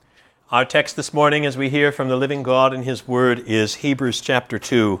Our text this morning, as we hear from the living God in His Word, is Hebrews chapter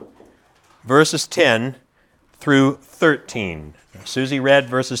 2, verses 10 through 13. Susie read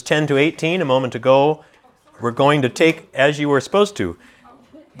verses 10 to 18 a moment ago. We're going to take, as you were supposed to,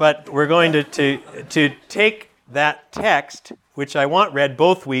 but we're going to take that text, which I want read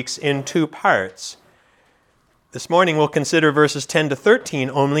both weeks, in two parts. This morning we'll consider verses 10 to 13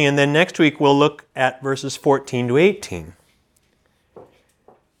 only, and then next week we'll look at verses 14 to 18.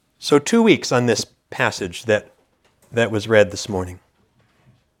 So 2 weeks on this passage that was read this morning.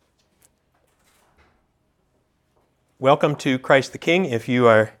 Welcome to Christ the King. If you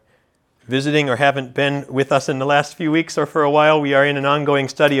are visiting or haven't been with us in the last few weeks or for a while, we are in an ongoing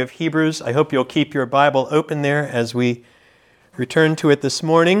study of Hebrews. I hope you'll keep your Bible open there as we return to it this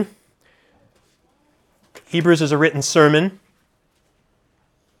morning. Hebrews is a written sermon.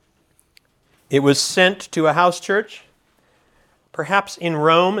 It was sent to a house church. Perhaps in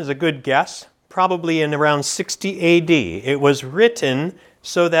Rome is a good guess, probably in around 60 A.D. It was written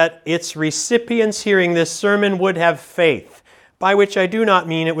so that its recipients hearing this sermon would have faith, by which I do not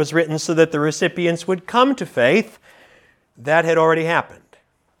mean it was written so that the recipients would come to faith. That had already happened.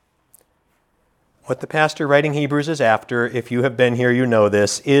 What the pastor writing Hebrews is after, if you have been here, you know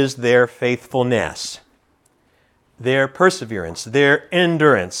this, is their faithfulness, their perseverance, their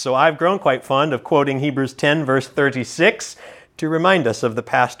endurance. So I've grown quite fond of quoting Hebrews 10, verse 36, to remind us of the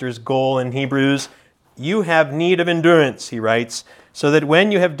pastor's goal in Hebrews. You have need of endurance, he writes, so that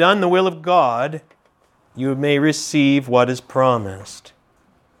when you have done the will of God, you may receive what is promised.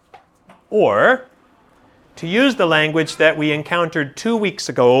 Or, to use the language that we encountered 2 weeks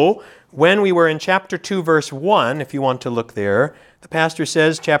ago, when we were in chapter 2, verse 1, if you want to look there, the pastor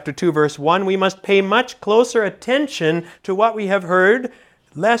says, chapter 2, verse 1, we must pay much closer attention to what we have heard,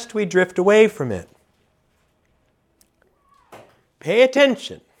 lest we drift away from it. Pay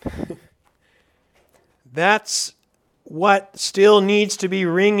attention. That's what still needs to be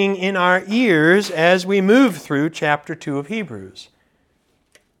ringing in our ears as we move through chapter 2 of Hebrews.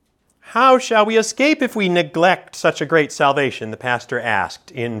 How shall we escape if we neglect such a great salvation? The pastor asked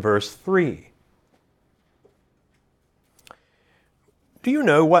in verse 3. Do you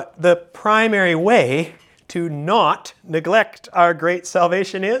know what the primary way to not neglect our great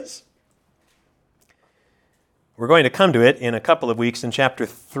salvation is? We're going to come to it in a couple of weeks in chapter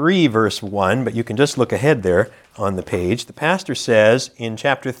 3, verse 1, but you can just look ahead there on the page. The pastor says in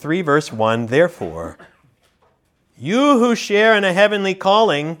chapter 3, verse 1, therefore, you who share in a heavenly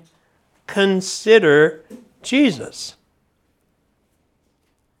calling, consider Jesus.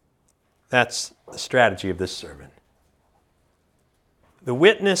 That's the strategy of this sermon. The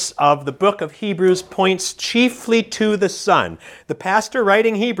witness of the book of Hebrews points chiefly to the Son. The pastor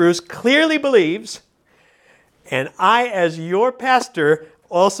writing Hebrews clearly believes, and I, as your pastor,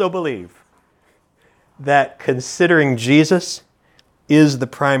 also believe that considering Jesus is the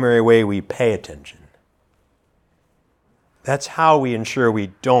primary way we pay attention. That's how we ensure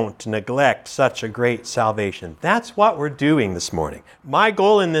we don't neglect such a great salvation. That's what we're doing this morning. My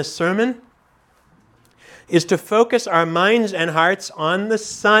goal in this sermon is to focus our minds and hearts on the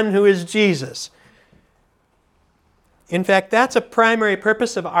Son who is Jesus. In fact, that's a primary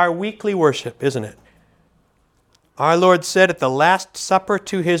purpose of our weekly worship, isn't it? Our Lord said at the Last Supper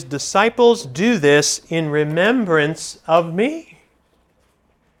to His disciples, do this in remembrance of me.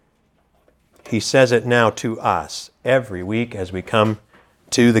 He says it now to us every week as we come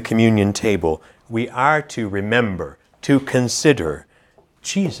to the communion table. We are to remember, to consider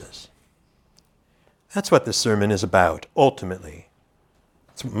Jesus. That's what this sermon is about, ultimately.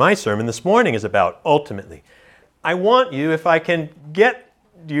 That's what my sermon this morning is about, ultimately. I want you, if I can get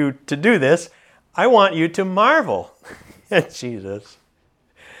you to do this, I want you to marvel at Jesus.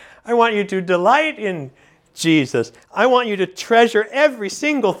 I want you to delight in Jesus. I want you to treasure every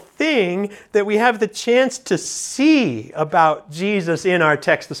single thing that we have the chance to see about Jesus in our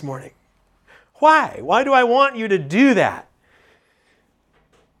text this morning. Why? Why do I want you to do that?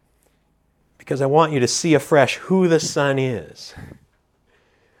 Because I want you to see afresh who the Son is,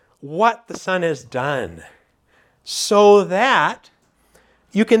 what the Son has done, so that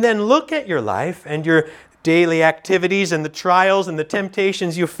you can then look at your life and your daily activities and the trials and the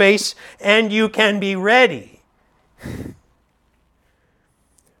temptations you face, and you can be ready.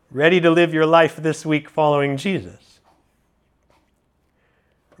 Ready to live your life this week following Jesus.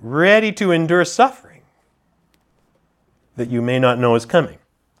 Ready to endure suffering that you may not know is coming.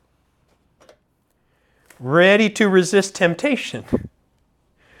 Ready to resist temptation.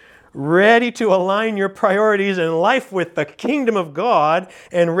 ready to align your priorities in life with the kingdom of God,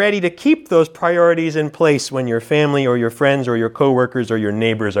 and ready to keep those priorities in place when your family or your friends or your coworkers or your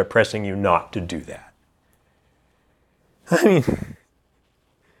neighbors are pressing you not to do that. I mean,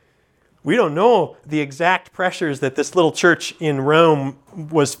 we don't know the exact pressures that this little church in Rome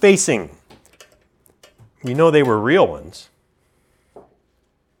was facing. We know they were real ones.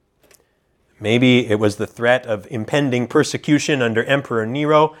 Maybe it was the threat of impending persecution under Emperor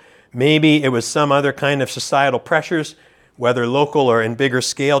Nero. Maybe it was some other kind of societal pressures, whether local or in bigger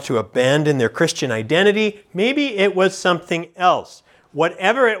scale, to abandon their Christian identity. Maybe it was something else.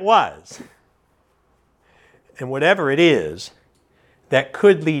 Whatever it was, and whatever it is, that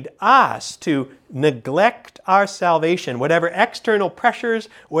could lead us to neglect our salvation, whatever external pressures,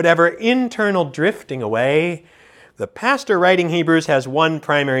 whatever internal drifting away, the pastor writing Hebrews has one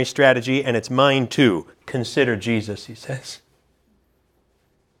primary strategy, and it's mine too. Consider Jesus, he says.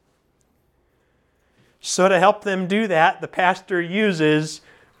 So to help them do that, the pastor uses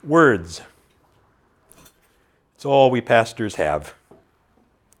words. It's all we pastors have.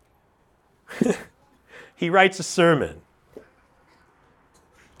 He writes a sermon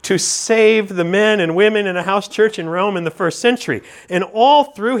to save the men and women in a house church in Rome in the first century. And all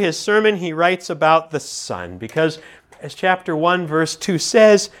through his sermon, he writes about the Son, because as chapter 1, verse 2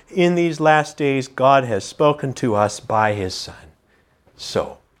 says, in these last days, God has spoken to us by his Son.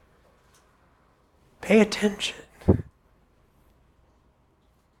 So, pay attention.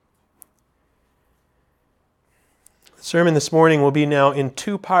 The sermon this morning will be now in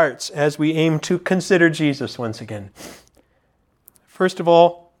two parts as we aim to consider Jesus once again. First of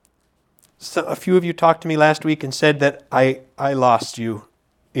all, a few of you talked to me last week and said that I lost you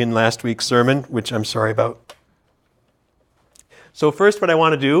in last week's sermon, which I'm sorry about. So first, what I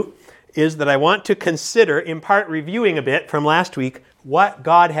want to do is that I want to consider, in part reviewing a bit from last week, what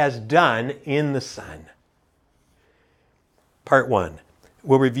God has done in the Son. Part 1.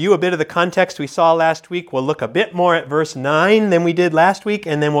 We'll review a bit of the context we saw last week. We'll look a bit more at verse 9 than we did last week,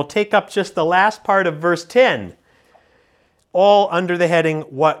 and then we'll take up just the last part of verse 10. All under the heading,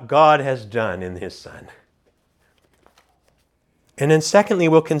 what God has done in his Son. And then secondly,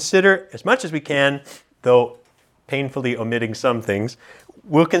 we'll consider, as much as we can, though painfully omitting some things,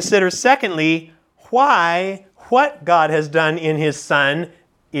 we'll consider secondly, why what God has done in his Son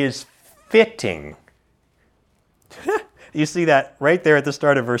is fitting. You see that right there at the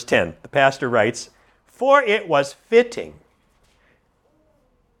start of verse 10. The pastor writes, for it was fitting.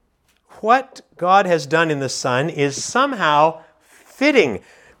 What God has done in the Son is somehow fitting.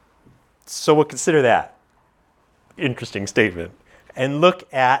 So we'll consider that. Interesting statement. And look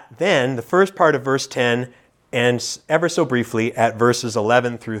at then the first part of verse 10 and ever so briefly at verses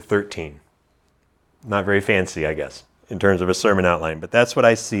 11 through 13. Not very fancy, I guess, in terms of a sermon outline, but that's what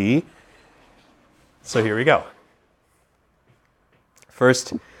I see. So here we go.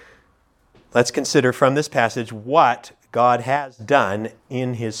 First, let's consider from this passage what God has done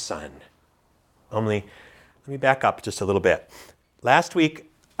in his Son. Only, let me back up just a little bit. Last week,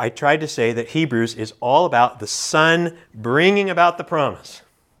 I tried to say that Hebrews is all about the Son bringing about the promise.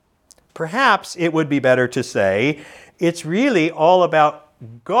 Perhaps it would be better to say it's really all about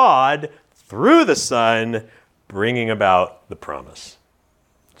God through the Son bringing about the promise.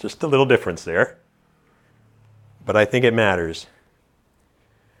 Just a little difference there. But I think it matters.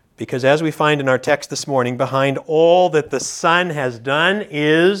 Because as we find in our text this morning, behind all that the Son has done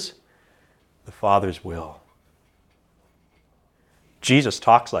is the Father's will. Jesus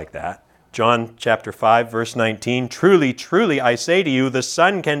talks like that. John chapter 5, verse 19, truly, truly, I say to you, the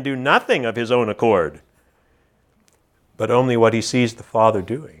Son can do nothing of his own accord, but only what he sees the Father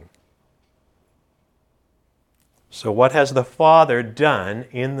doing. So what has the Father done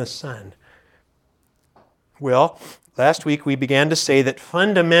in the Son? Well, last week we began to say that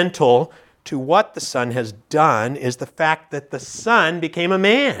fundamental to what the Son has done is the fact that the Son became a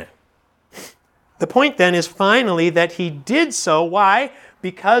man. The point then is finally that he did so. Why?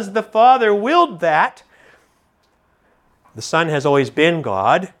 Because the Father willed that. The Son has always been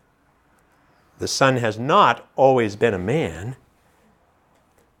God. The Son has not always been a man.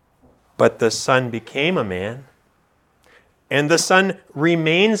 But the Son became a man. And the Son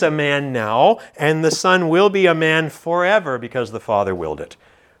remains a man now. And the Son will be a man forever because the Father willed it.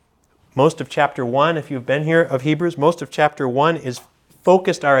 Most of chapter 1, if you've been here, of Hebrews, most of chapter 1 is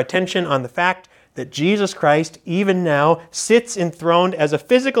focused our attention on the fact that Jesus Christ, even now, sits enthroned as a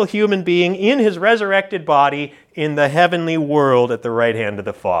physical human being in his resurrected body in the heavenly world at the right hand of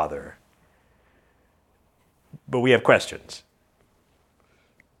the Father. But we have questions.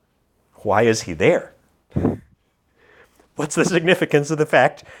 Why is he there? What's the significance of the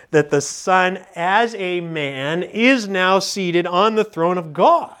fact that the Son, as a man, is now seated on the throne of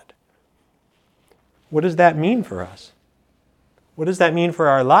God? What does that mean for us? What does that mean for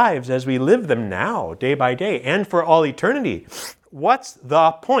our lives as we live them now, day by day, and for all eternity? What's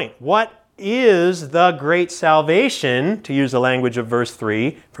the point? What is the great salvation, to use the language of verse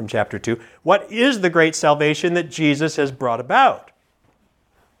 3 from chapter 2? What is the great salvation that Jesus has brought about?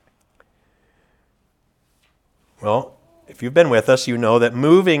 Well, if you've been with us, you know that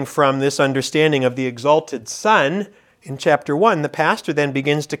moving from this understanding of the exalted Son in chapter 1, the pastor then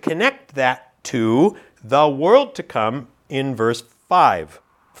begins to connect that to the world to come in verse 5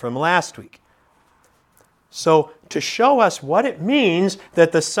 from last week. So, to show us what it means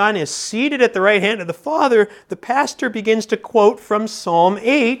that the Son is seated at the right hand of the Father, the pastor begins to quote from Psalm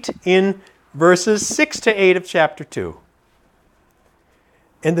 8 in verses 6 to 8 of chapter 2.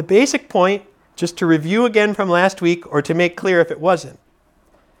 And the basic point, just to review again from last week, or to make clear if it wasn't,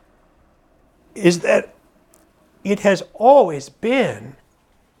 is that it has always been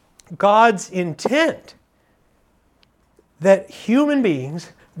God's intent that human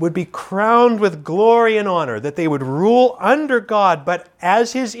beings would be crowned with glory and honor, that they would rule under God, but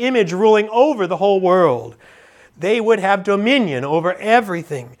as His image ruling over the whole world. They would have dominion over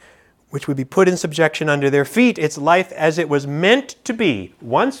everything, which would be put in subjection under their feet. It's life as it was meant to be,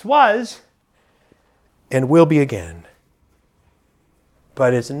 once was, and will be again.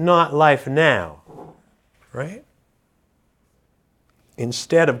 But it's not life now, right?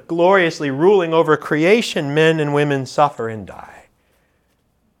 Instead of gloriously ruling over creation, men and women suffer and die.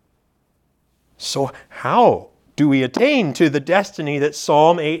 So how do we attain to the destiny that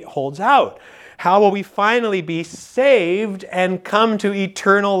Psalm 8 holds out? How will we finally be saved and come to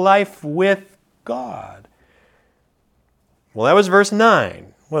eternal life with God? Well, that was verse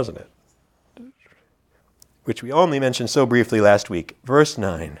 9, wasn't it? Which we only mentioned so briefly last week. Verse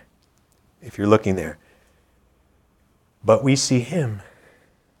 9, if you're looking there. But we see Him.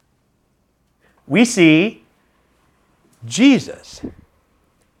 We see Jesus,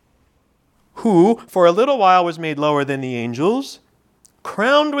 who for a little while was made lower than the angels,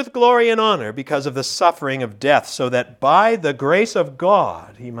 crowned with glory and honor because of the suffering of death, so that by the grace of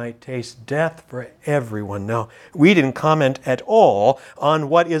God He might taste death for everyone. Now, we didn't comment at all on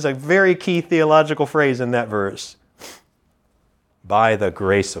what is a very key theological phrase in that verse. By the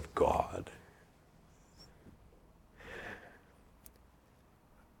grace of God.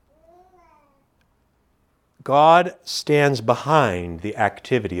 God stands behind the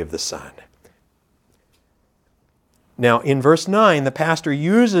activity of the Son. Now, in verse 9, the pastor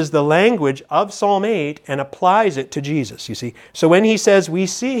uses the language of Psalm 8 and applies it to Jesus, you see. So when he says, we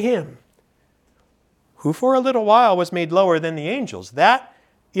see Him, who for a little while was made lower than the angels, that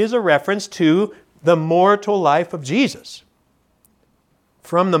is a reference to the mortal life of Jesus.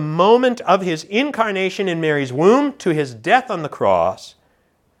 From the moment of His incarnation in Mary's womb to His death on the cross,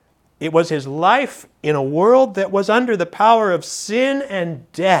 it was His life in a world that was under the power of sin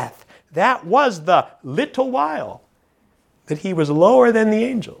and death. That was the little while that He was lower than the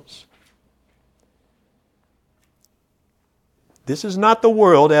angels. This is not the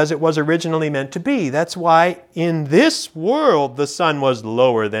world as it was originally meant to be. That's why in this world the Son was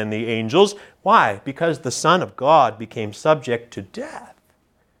lower than the angels. Why? Because the Son of God became subject to death,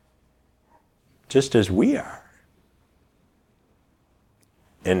 just as we are.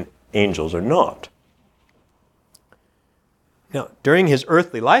 And angels are not. Now, during His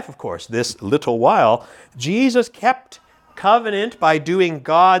earthly life, of course, this little while, Jesus kept covenant by doing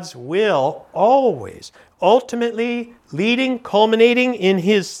God's will always, ultimately leading, culminating in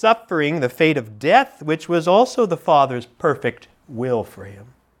His suffering, the fate of death, which was also the Father's perfect will for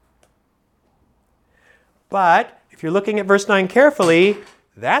Him. But if you're looking at verse 9 carefully,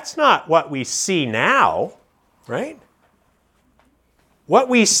 that's not what we see now, right? What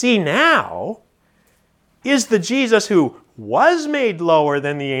we see now is the Jesus who was made lower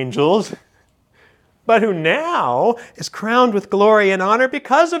than the angels, but who now is crowned with glory and honor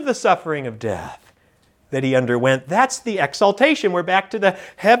because of the suffering of death that He underwent. That's the exaltation. We're back to the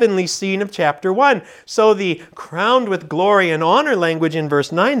heavenly scene of chapter 1. So the crowned with glory and honor language in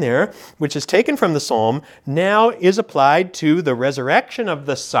verse 9 there, which is taken from the psalm, now is applied to the resurrection of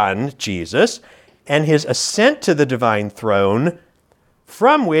the Son, Jesus, and His ascent to the divine throne,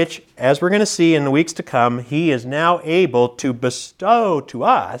 from which, as we're going to see in the weeks to come, He is now able to bestow to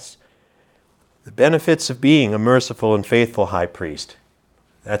us the benefits of being a merciful and faithful high priest.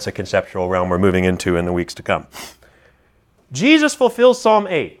 That's a conceptual realm we're moving into in the weeks to come. Jesus fulfills Psalm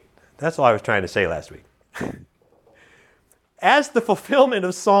 8. That's all I was trying to say last week. As the fulfillment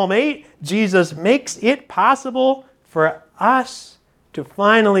of Psalm 8, Jesus makes it possible for us to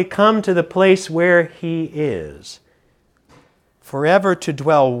finally come to the place where He is, forever to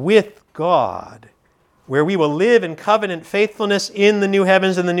dwell with God, where we will live in covenant faithfulness in the new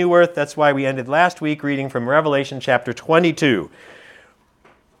heavens and the new earth. That's why we ended last week reading from Revelation chapter 22.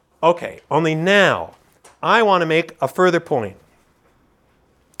 Okay, only now I want to make a further point.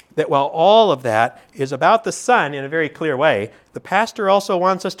 That while all of that is about the Son in a very clear way, the pastor also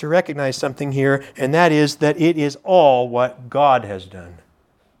wants us to recognize something here, and that is that it is all what God has done.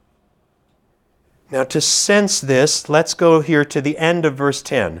 Now, to sense this, let's go here to the end of verse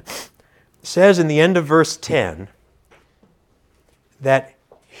 10. It says in the end of verse 10 that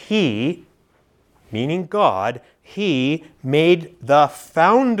He, meaning God, He made the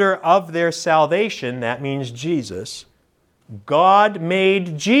founder of their salvation, that means Jesus. God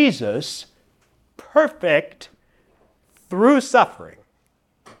made Jesus perfect through suffering.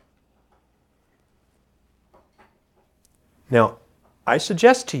 Now, I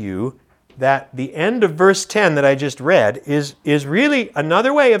suggest to you that the end of verse 10 that I just read is really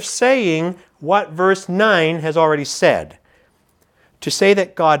another way of saying what verse 9 has already said. To say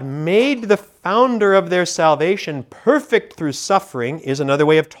that God made the founder of their salvation perfect through suffering is another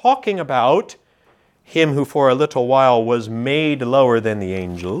way of talking about Him who for a little while was made lower than the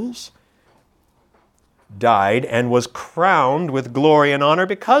angels, died, and was crowned with glory and honor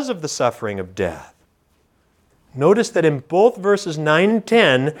because of the suffering of death. Notice that in both verses 9 and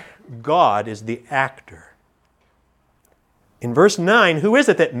 10, God is the actor. In verse 9, who is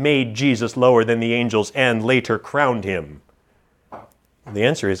it that made Jesus lower than the angels and later crowned Him? The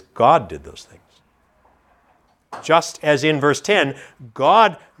answer is God did those things. Just as in verse 10,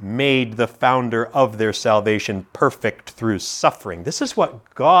 God made the founder of their salvation perfect through suffering. This is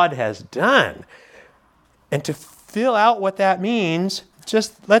what God has done. And to fill out what that means,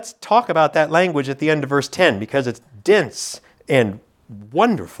 just let's talk about that language at the end of verse 10 because it's dense and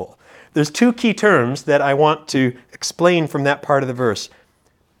wonderful. There's two key terms that I want to explain from that part of the verse.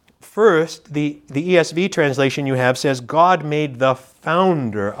 First, the ESV translation you have says, God made the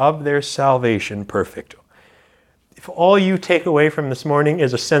founder of their salvation perfect. If all you take away from this morning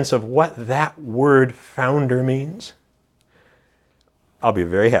is a sense of what that word founder means, I'll be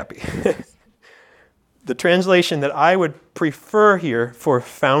very happy. The translation that I would prefer here for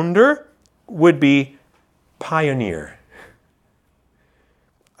founder would be pioneer.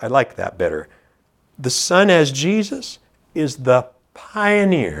 I like that better. The Son as Jesus is the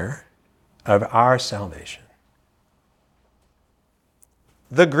pioneer of our salvation.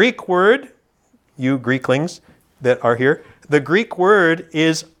 The Greek word, you Greeklings that are here, the Greek word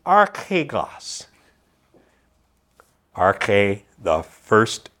is archegos. Arche, the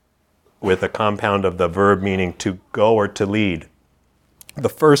first with a compound of the verb meaning to go or to lead. The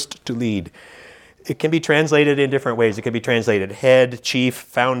first to lead. It can be translated in different ways. It can be translated head, chief,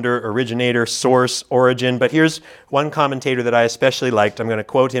 founder, originator, source, origin. But here's one commentator that I especially liked. I'm going to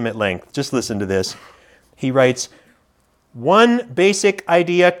quote him at length. Just listen to this. He writes, "One basic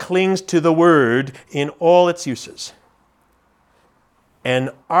idea clings to the word in all its uses.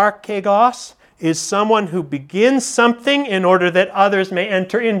 An archegos is someone who begins something in order that others may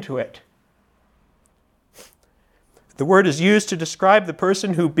enter into it. The word is used to describe the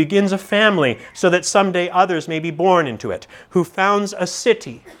person who begins a family so that someday others may be born into it, who founds a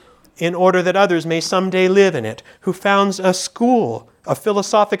city in order that others may someday live in it, who founds a school, a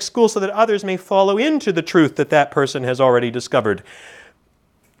philosophic school, so that others may follow into the truth that that person has already discovered.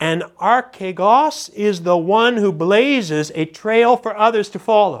 An archegos is the one who blazes a trail for others to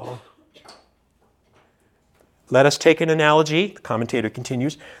follow." Let us take an analogy. The commentator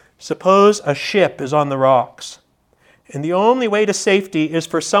continues. Suppose a ship is on the rocks, and the only way to safety is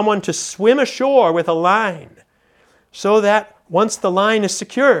for someone to swim ashore with a line, so that once the line is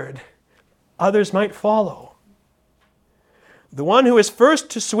secured, others might follow. The one who is first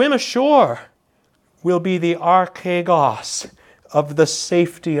to swim ashore will be the archegos of the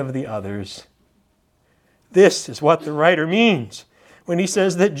safety of the others. This is what the writer means when he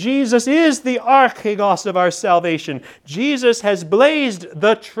says that Jesus is the archegos of our salvation. Jesus has blazed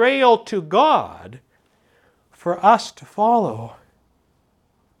the trail to God for us to follow.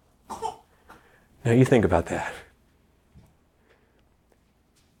 Now you think about that.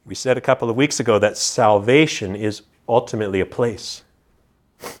 We said a couple of weeks ago that salvation is ultimately a place.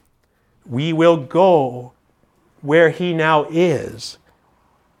 We will go where He now is.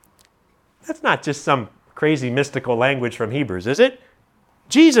 That's not just some crazy mystical language from Hebrews, is it?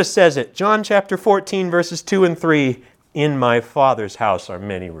 Jesus says it. John chapter 14, verses 2 and 3, "In my Father's house are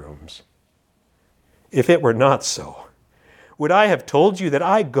many rooms. If it were not so, would I have told you that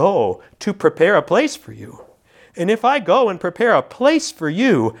I go to prepare a place for you? And if I go and prepare a place for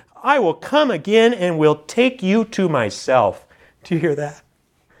you, I will come again and will take you to myself. Do you hear that?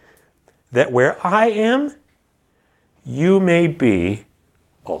 That where I am, you may be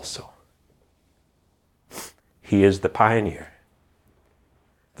also. He is the pioneer,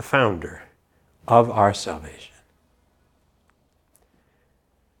 the founder of our salvation.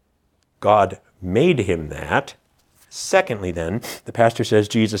 God made him that. Secondly, then, the pastor says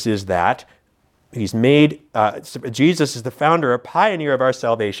Jesus is that. Jesus is the founder or pioneer of our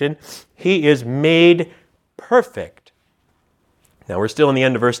salvation. He is made perfect. Now we're still in the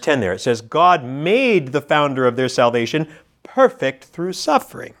end of verse 10 there. It says, God made the founder of their salvation perfect through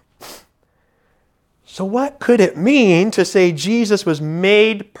suffering. So what could it mean to say Jesus was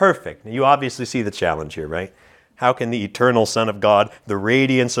made perfect? Now, you obviously see the challenge here, right? How can the eternal Son of God, the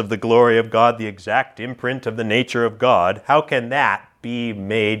radiance of the glory of God, the exact imprint of the nature of God, how can that be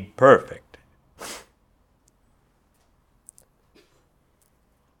made perfect?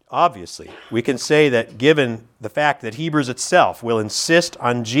 Obviously, we can say that given the fact that Hebrews itself will insist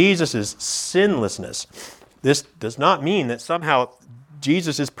on Jesus' sinlessness, this does not mean that somehow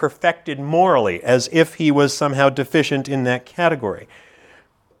Jesus is perfected morally, as if he was somehow deficient in that category.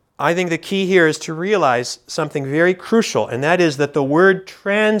 I think the key here is to realize something very crucial, and that is that the word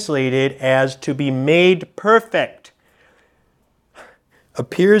translated as to be made perfect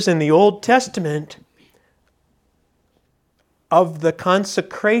appears in the Old Testament of the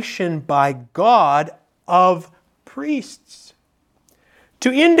consecration by God of priests,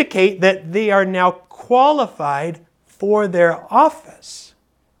 to indicate that they are now qualified for their office.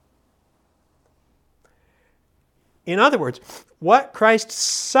 In other words, what Christ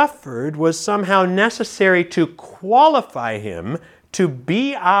suffered was somehow necessary to qualify him to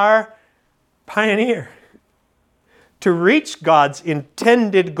be our pioneer, to reach God's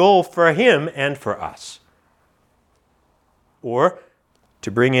intended goal for him and for us. Or,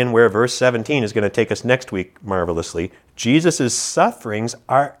 to bring in where verse 17 is going to take us next week marvelously, Jesus' sufferings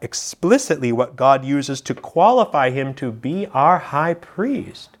are explicitly what God uses to qualify him to be our high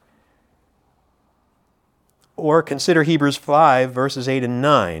priest. Or consider Hebrews 5, verses 8 and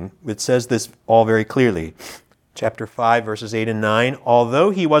 9, which says this all very clearly. Chapter 5, verses 8 and 9,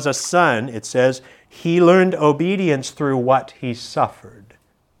 although he was a son, it says, he learned obedience through what he suffered.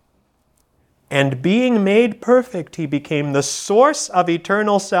 And being made perfect, he became the source of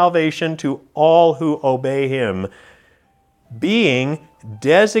eternal salvation to all who obey him, being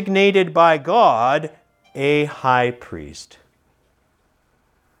designated by God a high priest.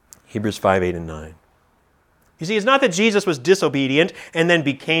 Hebrews 5, 8 and 9. You see, it's not that Jesus was disobedient and then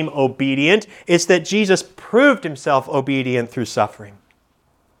became obedient. It's that Jesus proved himself obedient through suffering.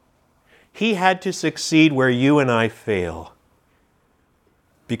 He had to succeed where you and I fail.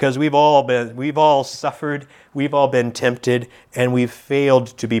 Because we've all suffered, we've all been tempted, and we've failed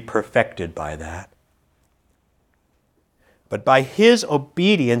to be perfected by that. But by his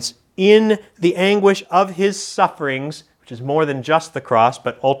obedience in the anguish of his sufferings, which is more than just the cross,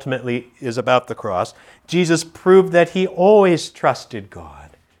 but ultimately is about the cross, Jesus proved that he always trusted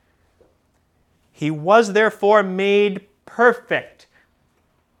God. He was therefore made perfect,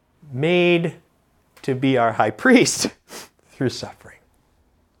 made to be our high priest through suffering.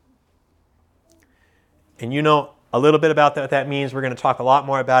 And you know a little bit about what that means. We're going to talk a lot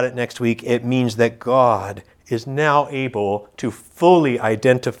more about it next week. It means that God is now able to fully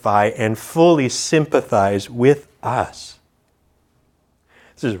identify and fully sympathize with us.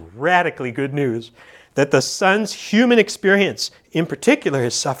 This is radically good news, that the Son's human experience, in particular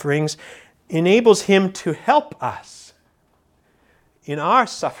his sufferings, enables him to help us in our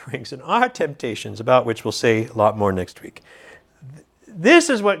sufferings and our temptations, about which we'll say a lot more next week. This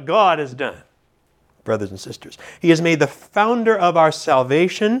is what God has done, brothers and sisters. He has made the founder of our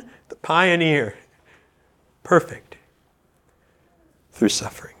salvation, the pioneer, perfect through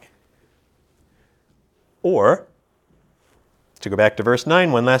suffering. Or, to go back to verse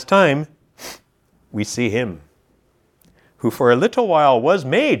 9 one last time, we see him, who for a little while was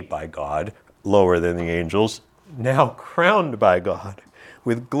made by God lower than the angels, now crowned by God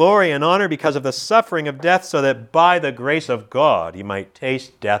with glory and honor because of the suffering of death, so that by the grace of God he might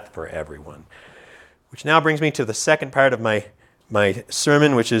taste death for everyone. Which now brings me to the second part of my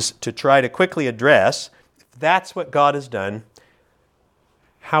sermon, which is to try to quickly address, if that's what God has done,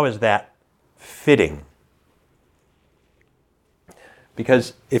 how is that fitting?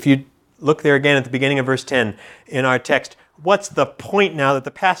 Because if you look there again at the beginning of verse 10 in our text, what's the point now that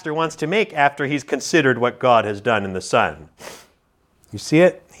the pastor wants to make after he's considered what God has done in the Son? You see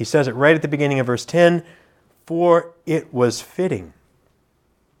it? He says it right at the beginning of verse 10, for it was fitting.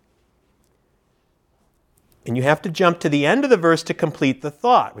 And you have to jump to the end of the verse to complete the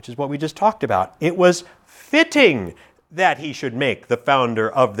thought, which is what we just talked about. It was fitting that he should make the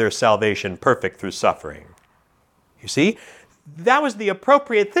founder of their salvation perfect through suffering. You see, that was the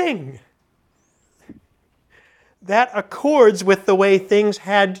appropriate thing. That accords with the way things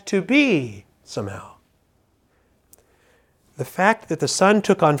had to be somehow. The fact that the Son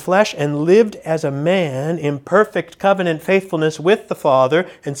took on flesh and lived as a man in perfect covenant faithfulness with the Father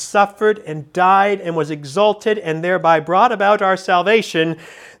and suffered and died and was exalted and thereby brought about our salvation,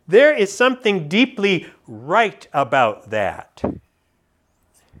 there is something deeply right about that.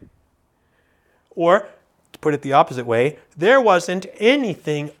 Or, to put it the opposite way, there wasn't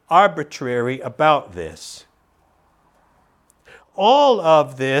anything arbitrary about this. All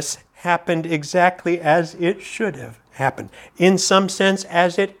of this happened exactly as it should have happened. In some sense,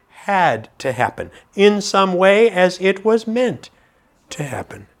 as it had to happen. In some way, as it was meant to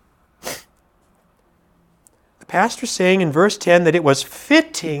happen. The pastor's saying in verse 10 that it was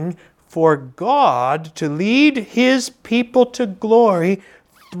fitting for God to lead his people to glory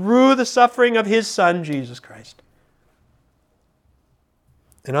through the suffering of his Son, Jesus Christ.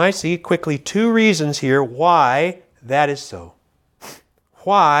 And I see quickly two reasons here why that is so.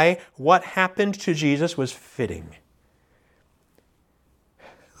 Why what happened to Jesus was fitting.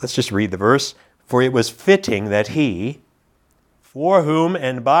 Let's just read the verse. For it was fitting that he, for whom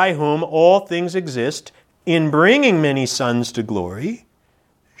and by whom all things exist, in bringing many sons to glory,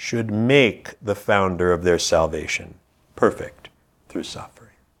 should make the founder of their salvation perfect through suffering.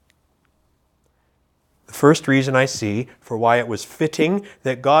 The first reason I see for why it was fitting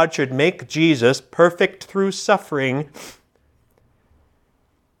that God should make Jesus perfect through suffering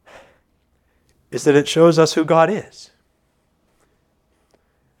is that it shows us who God is.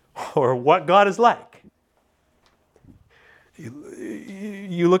 Or what God is like.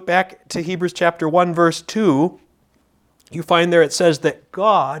 You look back to Hebrews chapter 1, verse 2, you find there it says that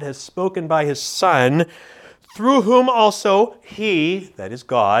God has spoken by his Son, through whom also he, that is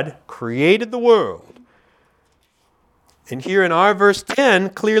God, created the world. And here in our verse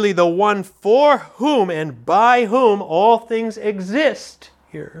 10, clearly the one for whom and by whom all things exist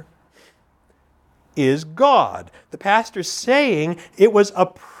here is God. The pastor's saying it was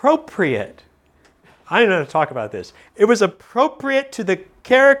appropriate. I don't know how to talk about this. It was appropriate to the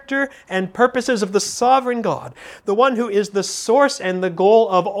character and purposes of the sovereign God, the one who is the source and the goal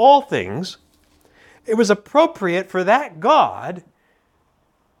of all things. It was appropriate for that God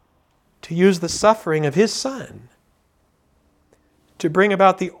to use the suffering of his Son to bring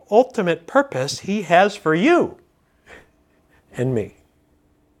about the ultimate purpose he has for you and me.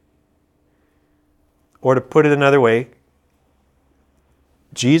 Or to put it another way,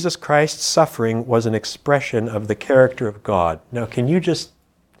 Jesus Christ's suffering was an expression of the character of God. Now, can you just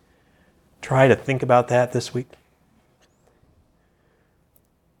try to think about that this week?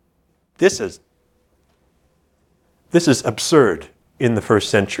 This is absurd in the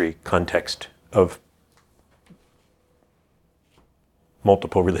first century context of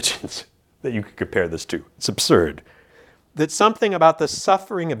multiple religions that you could compare this to. It's absurd. That something about the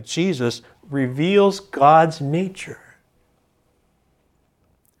suffering of Jesus reveals God's nature.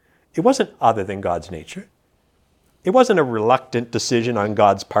 It wasn't other than God's nature. It wasn't a reluctant decision on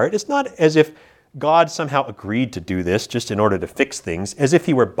God's part. It's not as if God somehow agreed to do this just in order to fix things, as if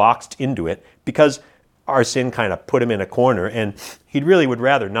he were boxed into it because our sin kind of put him in a corner and he really would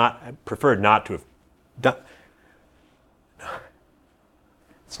preferred not to have done.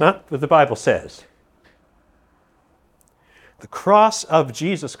 It's not what the Bible says. The cross of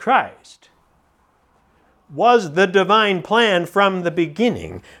Jesus Christ was the divine plan from the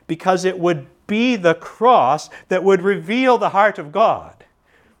beginning because it would be the cross that would reveal the heart of God.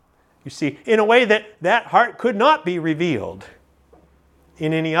 You see, in a way that heart could not be revealed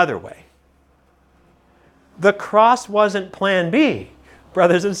in any other way. The cross wasn't plan B,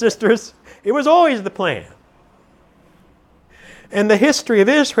 brothers and sisters. It was always the plan. And the history of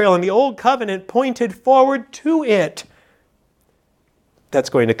Israel and the Old Covenant pointed forward to it. That's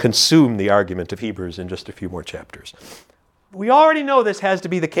going to consume the argument of Hebrews in just a few more chapters. We already know this has to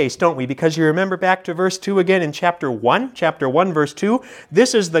be the case, don't we? Because you remember back to verse 2 again in chapter 1, verse 2.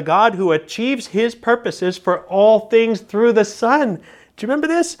 This is the God who achieves his purposes for all things through the Son. Do you remember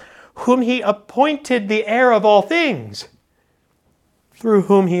this? Whom he appointed the heir of all things, through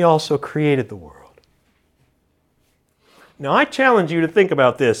whom he also created the world. Now I challenge you to think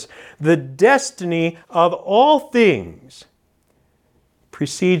about this. The destiny of all things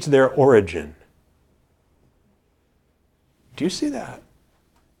precedes their origin. Do you see that?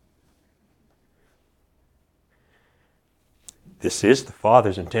 This is the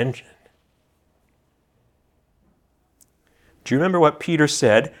Father's intention. Do you remember what Peter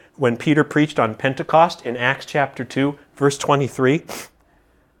said when Peter preached on Pentecost in Acts chapter 2, verse 23?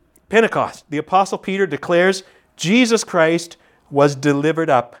 Pentecost, the Apostle Peter declares Jesus Christ was delivered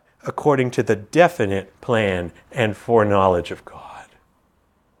up according to the definite plan and foreknowledge of God.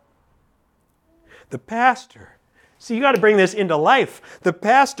 The pastor, see, you got to bring this into life. The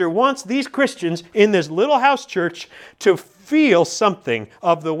pastor wants these Christians in this little house church to feel something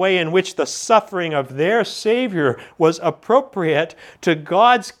of the way in which the suffering of their Savior was appropriate to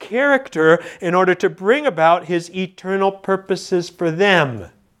God's character in order to bring about His eternal purposes for them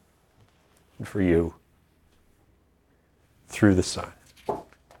and for you through the Son.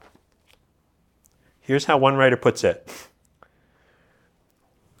 Here's how one writer puts it.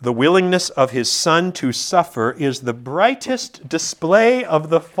 The willingness of His Son to suffer is the brightest display of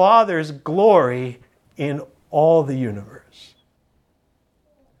the Father's glory in all the universe.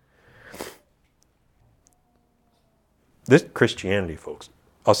 This Christianity, folks.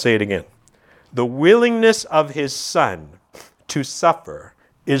 I'll say it again. The willingness of His Son to suffer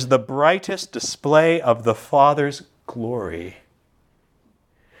is the brightest display of the Father's glory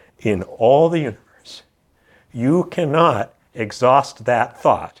in all the universe. You cannot exhaust that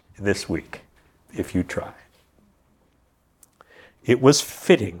thought this week if you try. It was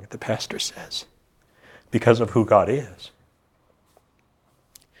fitting, the pastor says, because of who God is.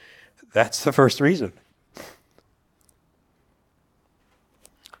 That's the first reason.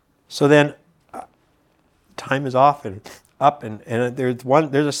 So then, time is off and up, and there's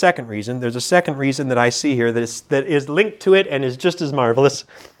a second reason. There's a second reason that I see here that is linked to it and is just as marvelous,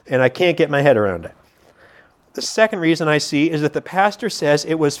 and I can't get my head around it. The second reason I see is that the pastor says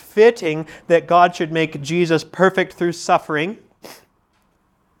it was fitting that God should make Jesus perfect through suffering,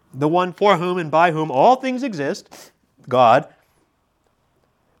 the one for whom and by whom all things exist, God.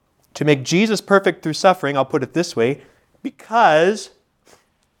 To make Jesus perfect through suffering, I'll put it this way, because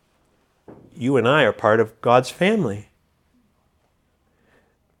you and I are part of God's family.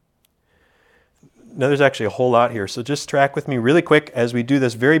 Now, there's actually a whole lot here, so just track with me really quick as we do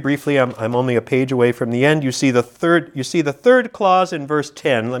this very briefly. I'm only a page away from the end. You see the third clause in verse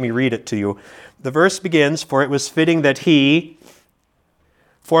 10. Let me read it to you. The verse begins, "For it was fitting that He,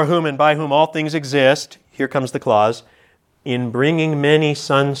 for whom and by whom all things exist," here comes the clause, "in bringing many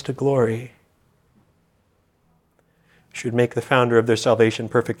sons to glory, should make the founder of their salvation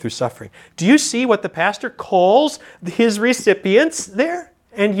perfect through suffering." Do you see what the pastor calls his recipients there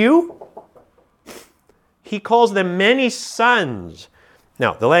and you? He calls them many sons.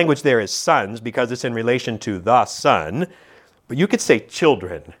 Now, the language there is sons because it's in relation to the Son, but you could say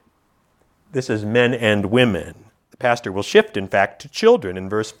children. This is men and women. The pastor will shift, in fact, to children in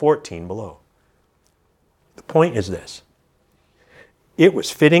verse 14 below. The point is this. It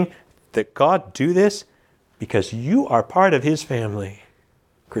was fitting that God do this because you are part of His family,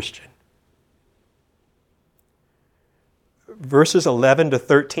 Christian. Verses 11 to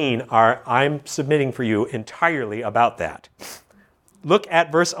 13 I'm submitting for you entirely about that. Look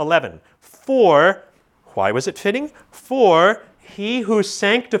at verse 11. For, why was it fitting? For He who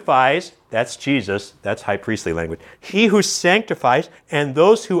sanctifies, that's Jesus, that's high priestly language. He who sanctifies and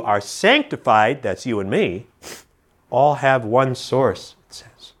those who are sanctified, that's you and me, all have one source, it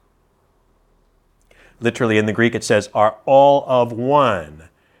says. Literally in the Greek it says, are all of one.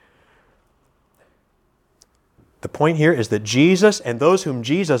 The point here is that Jesus and those whom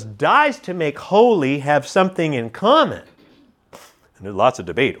Jesus dies to make holy have something in common. And there's lots of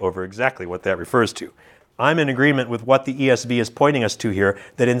debate over exactly what that refers to. I'm in agreement with what the ESV is pointing us to here,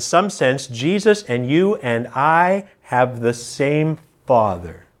 that in some sense, Jesus and you and I have the same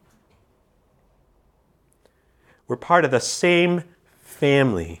Father. We're part of the same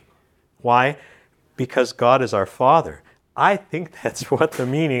family. Why? Because God is our Father. I think that's what the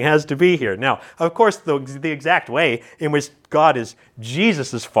meaning has to be here. Now, of course, the exact way in which God is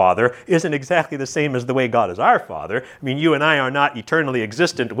Jesus' Father isn't exactly the same as the way God is our Father. I mean, you and I are not eternally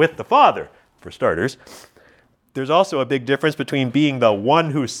existent with the Father, for starters. There's also a big difference between being the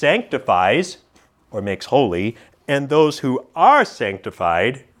one who sanctifies, or makes holy, and those who are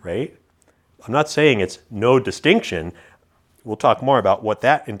sanctified, right? I'm not saying it's no distinction. We'll talk more about what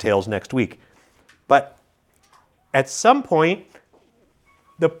that entails next week. But at some point,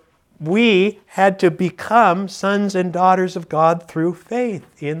 we had to become sons and daughters of God through faith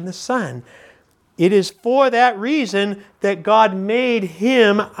in the Son. It is for that reason that God made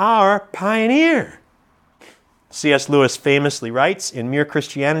Him our pioneer. C.S. Lewis famously writes in Mere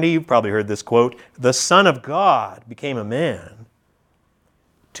Christianity, you've probably heard this quote, "The Son of God became a man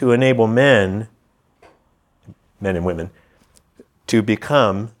to enable men and women, to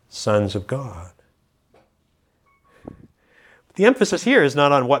become sons of God." The emphasis here is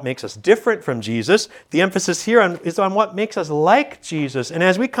not on what makes us different from Jesus. The emphasis here is on what makes us like Jesus. And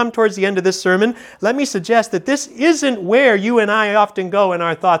as we come towards the end of this sermon, let me suggest that this isn't where you and I often go in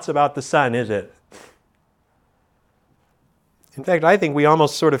our thoughts about the Son, is it? In fact, I think we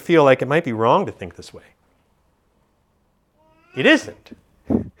almost sort of feel like it might be wrong to think this way. It isn't.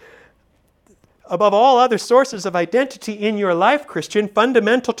 Above all other sources of identity in your life, Christian,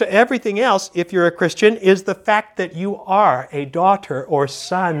 fundamental to everything else, if you're a Christian, is the fact that you are a daughter or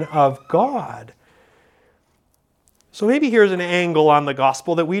son of God. So maybe here's an angle on the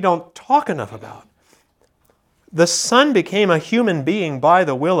gospel that we don't talk enough about. The Son became a human being by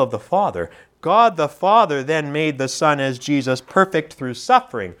the will of the Father. God the Father then made the Son as Jesus perfect through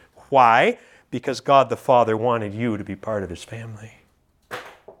suffering. Why? Because God the Father wanted you to be part of His family.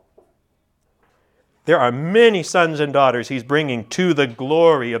 There are many sons and daughters He's bringing to the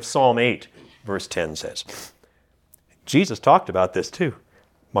glory of Psalm 8, verse 10 says. Jesus talked about this too.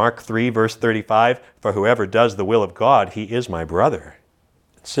 Mark 3, verse 35, for whoever does the will of God, he is my brother,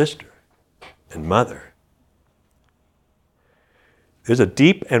 and sister, and mother. There's a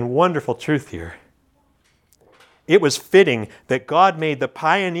deep and wonderful truth here. It was fitting that God made the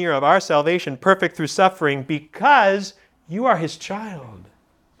pioneer of our salvation perfect through suffering because you are His child.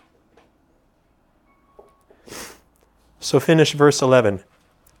 So finish verse 11.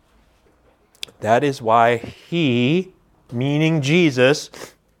 That is why He, meaning Jesus,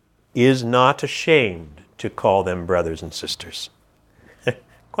 is not ashamed to call them brothers and sisters.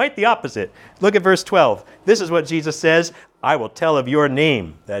 Quite the opposite. Look at verse 12. This is what Jesus says, I will tell of your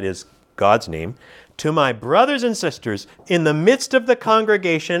name, that is God's name, to my brothers and sisters. In the midst of the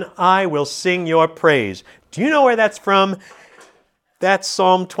congregation, I will sing your praise. Do you know where that's from? That's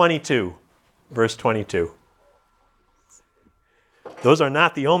Psalm 22, verse 22. Those are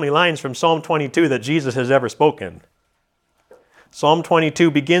not the only lines from Psalm 22 that Jesus has ever spoken. Psalm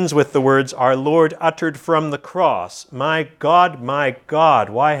 22 begins with the words, our Lord uttered from the cross, my God,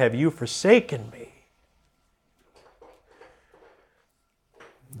 why have you forsaken me?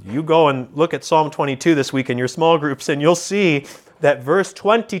 You go and look at Psalm 22 this week in your small groups, and you'll see that verse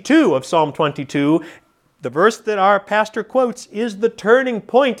 22 of Psalm 22, the verse that our pastor quotes, is the turning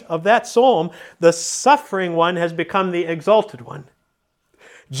point of that psalm. The suffering one has become the exalted one.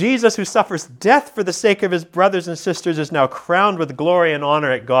 Jesus, who suffers death for the sake of His brothers and sisters, is now crowned with glory and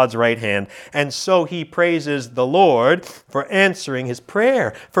honor at God's right hand. And so He praises the Lord for answering his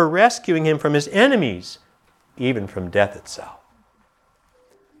prayer, for rescuing him from his enemies, even from death itself.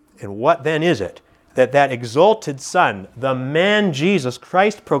 And what then is it that exalted Son, the man Jesus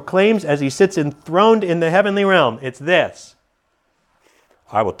Christ, proclaims as He sits enthroned in the heavenly realm? It's this: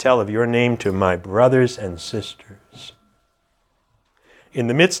 I will tell of your name to my brothers and sisters. In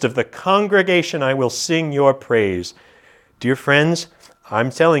the midst of the congregation, I will sing your praise. Dear friends, I'm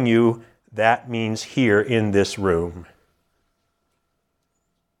telling you, that means here in this room.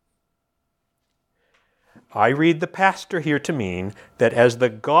 I read the pastor here to mean that as the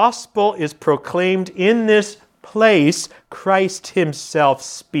gospel is proclaimed in this place, Christ Himself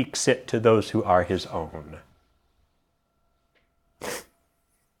speaks it to those who are His own.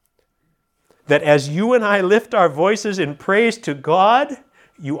 That as you and I lift our voices in praise to God,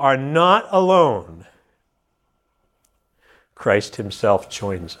 you are not alone. Christ Himself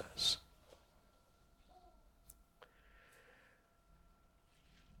joins us.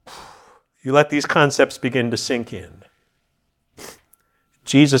 You let these concepts begin to sink in.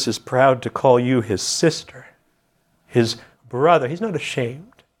 Jesus is proud to call you His sister, His brother. He's not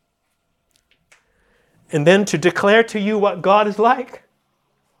ashamed. And then to declare to you what God is like,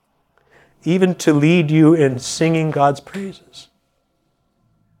 even to lead you in singing God's praises.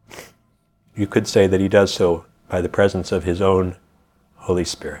 You could say that He does so by the presence of His own Holy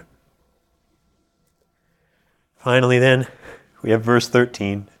Spirit. Finally then, we have verse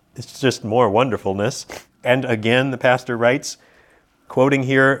 13. It's just more wonderfulness. And again, the pastor writes, quoting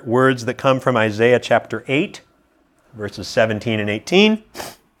here words that come from Isaiah chapter 8, verses 17 and 18.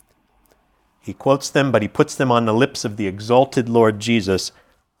 He quotes them, but he puts them on the lips of the exalted Lord Jesus.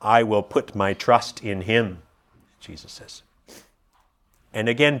 I will put my trust in Him, Jesus says. And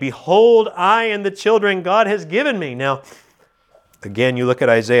again, behold, I and the children God has given me. Now, again, you look at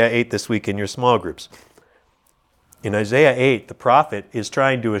Isaiah 8 this week in your small groups. In Isaiah 8, the prophet is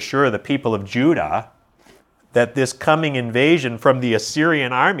trying to assure the people of Judah that this coming invasion from the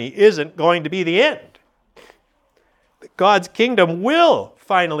Assyrian army isn't going to be the end. God's kingdom will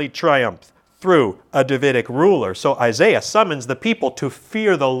finally triumph through a Davidic ruler. So Isaiah summons the people to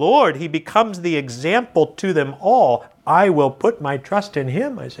fear the Lord. He becomes the example to them all. I will put my trust in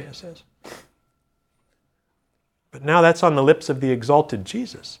Him, Isaiah says. But now that's on the lips of the exalted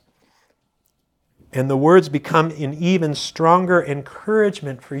Jesus. And the words become an even stronger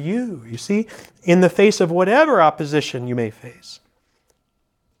encouragement for you, you see, in the face of whatever opposition you may face.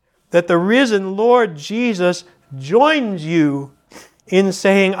 That the risen Lord Jesus joins you in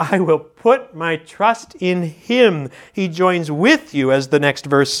saying, I will put my trust in Him. He joins with you, as the next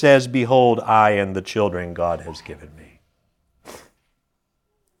verse says, behold, I and the children God has given me.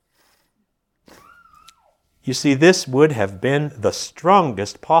 You see, this would have been the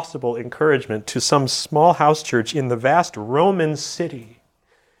strongest possible encouragement to some small house church in the vast Roman city.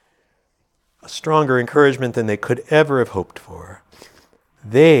 A stronger encouragement than they could ever have hoped for.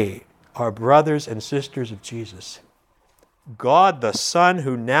 They are brothers and sisters of Jesus. God the Son,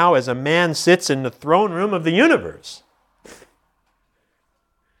 who now as a man sits in the throne room of the universe.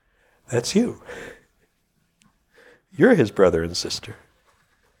 That's you. You're His brother and sister.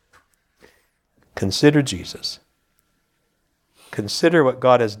 Consider Jesus. Consider what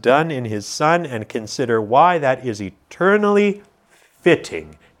God has done in His Son, and consider why that is eternally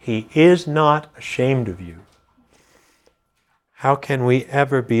fitting. He is not ashamed of you. How can we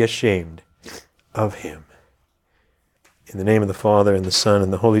ever be ashamed of Him? In the name of the Father, and the Son,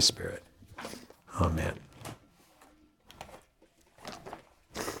 and the Holy Spirit. Amen.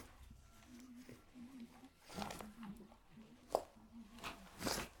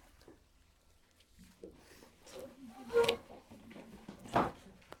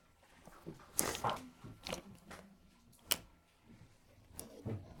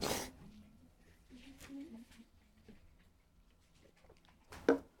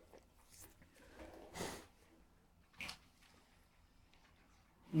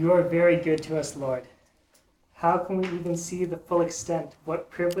 You are very good to us, Lord. How can we even see the full extent of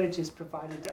what privilege is provided to